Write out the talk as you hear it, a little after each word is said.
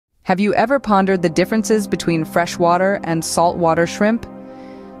Have you ever pondered the differences between freshwater and saltwater shrimp?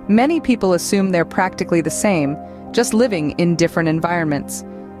 Many people assume they're practically the same, just living in different environments.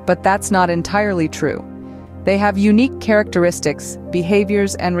 But that's not entirely true. They have unique characteristics,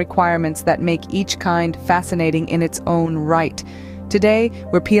 behaviors, and requirements that make each kind fascinating in its own right. Today,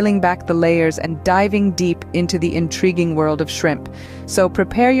 we're peeling back the layers and diving deep into the intriguing world of shrimp. So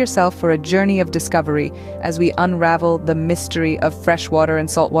prepare yourself for a journey of discovery as we unravel the mystery of freshwater and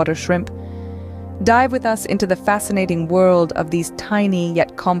saltwater shrimp. Dive with us into the fascinating world of these tiny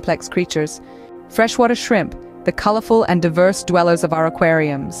yet complex creatures. Freshwater shrimp, the colorful and diverse dwellers of our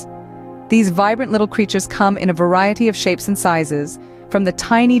aquariums. These vibrant little creatures come in a variety of shapes and sizes, from the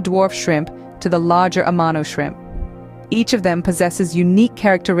tiny dwarf shrimp to the larger Amano shrimp. Each of them possesses unique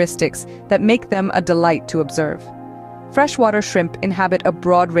characteristics that make them a delight to observe. Freshwater shrimp inhabit a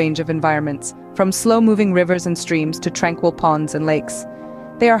broad range of environments, from slow-moving rivers and streams to tranquil ponds and lakes.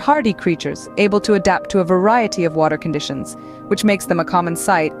 They are hardy creatures, able to adapt to a variety of water conditions, which makes them a common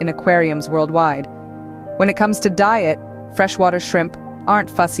sight in aquariums worldwide. When it comes to diet, freshwater shrimp aren't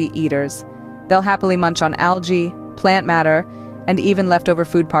fussy eaters. They'll happily munch on algae, plant matter, and even leftover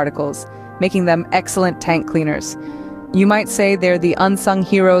food particles, making them excellent tank cleaners. You might say they're the unsung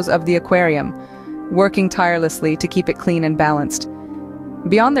heroes of the aquarium, working tirelessly to keep it clean and balanced.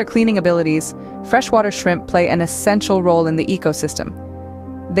 Beyond their cleaning abilities, freshwater shrimp play an essential role in the ecosystem.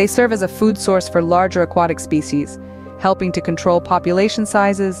 They serve as a food source for larger aquatic species, helping to control population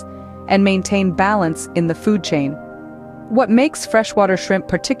sizes and maintain balance in the food chain. What makes freshwater shrimp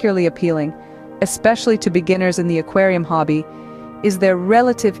particularly appealing, especially to beginners in the aquarium hobby, is their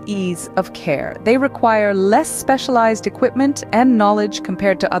relative ease of care. They require less specialized equipment and knowledge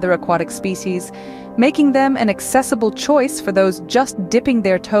compared to other aquatic species, making them an accessible choice for those just dipping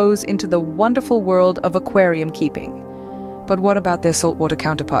their toes into the wonderful world of aquarium keeping. But what about their saltwater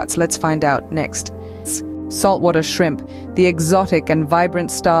counterparts? Let's find out next. Saltwater shrimp, the exotic and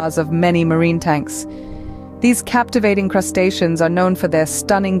vibrant stars of many marine tanks. These captivating crustaceans are known for their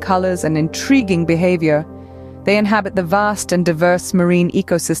stunning colors and intriguing behavior. They inhabit the vast and diverse marine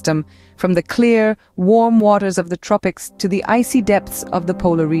ecosystem, from the clear, warm waters of the tropics to the icy depths of the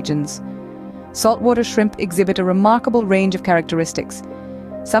polar regions. Saltwater shrimp exhibit a remarkable range of characteristics.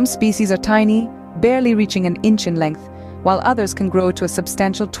 Some species are tiny, barely reaching an inch in length, while others can grow to a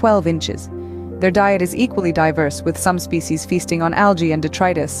substantial 12 inches. Their diet is equally diverse, with some species feasting on algae and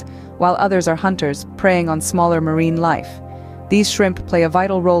detritus, while others are hunters, preying on smaller marine life. These shrimp play a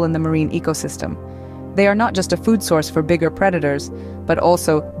vital role in the marine ecosystem. They are not just a food source for bigger predators, but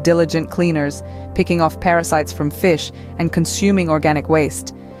also diligent cleaners, picking off parasites from fish and consuming organic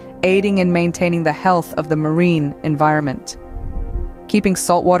waste, aiding in maintaining the health of the marine environment. Keeping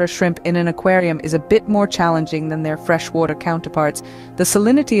saltwater shrimp in an aquarium is a bit more challenging than their freshwater counterparts. The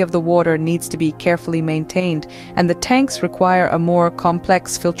salinity of the water needs to be carefully maintained, and the tanks require a more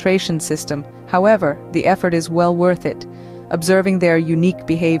complex filtration system. However, the effort is well worth it. Observing their unique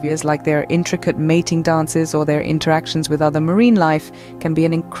behaviors, like their intricate mating dances or their interactions with other marine life, can be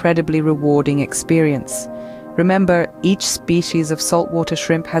an incredibly rewarding experience. Remember, each species of saltwater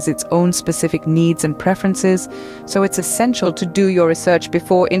shrimp has its own specific needs and preferences, so it's essential to do your research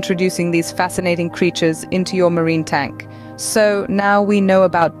before introducing these fascinating creatures into your marine tank. So now we know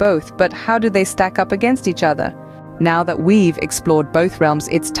about both, but how do they stack up against each other? Now that we've explored both realms,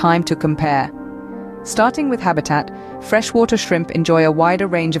 it's time to compare. Starting with habitat, freshwater shrimp enjoy a wider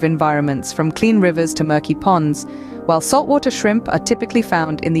range of environments, from clean rivers to murky ponds, while saltwater shrimp are typically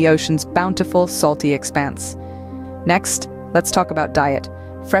found in the ocean's bountiful, salty expanse. Next, let's talk about diet.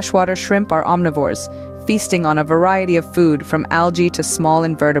 Freshwater shrimp are omnivores, feasting on a variety of food, from algae to small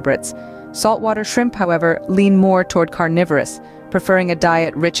invertebrates. Saltwater shrimp, however, lean more toward carnivorous, preferring a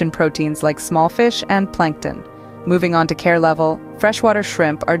diet rich in proteins like small fish and plankton. Moving on to care level, freshwater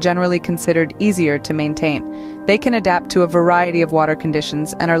shrimp are generally considered easier to maintain. They can adapt to a variety of water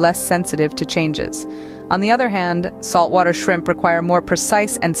conditions and are less sensitive to changes. On the other hand, saltwater shrimp require more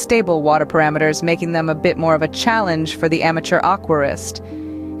precise and stable water parameters, making them a bit more of a challenge for the amateur aquarist.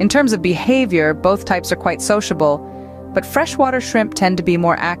 In terms of behavior, both types are quite sociable, but freshwater shrimp tend to be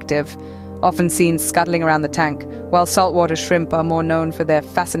more active, often seen scuttling around the tank, while saltwater shrimp are more known for their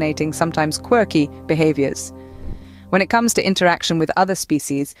fascinating, sometimes quirky, behaviors. When it comes to interaction with other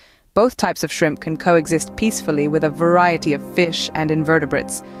species, both types of shrimp can coexist peacefully with a variety of fish and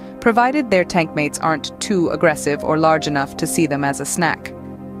invertebrates, provided their tank mates aren't too aggressive or large enough to see them as a snack.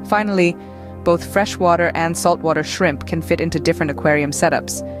 Finally, both freshwater and saltwater shrimp can fit into different aquarium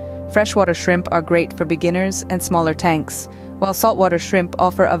setups. Freshwater shrimp are great for beginners and smaller tanks, while saltwater shrimp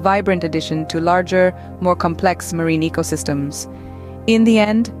offer a vibrant addition to larger, more complex marine ecosystems. In the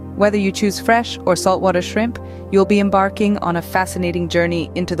end, Whether you choose fresh or saltwater shrimp, you'll be embarking on a fascinating journey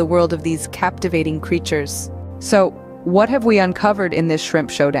into the world of these captivating creatures. So, what have we uncovered in this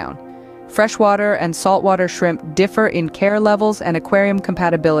shrimp showdown? Freshwater and saltwater shrimp differ in care levels and aquarium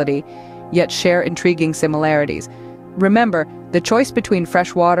compatibility, yet share intriguing similarities. Remember, the choice between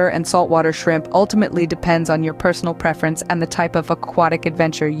freshwater and saltwater shrimp ultimately depends on your personal preference and the type of aquatic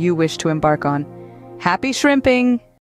adventure you wish to embark on. Happy shrimping!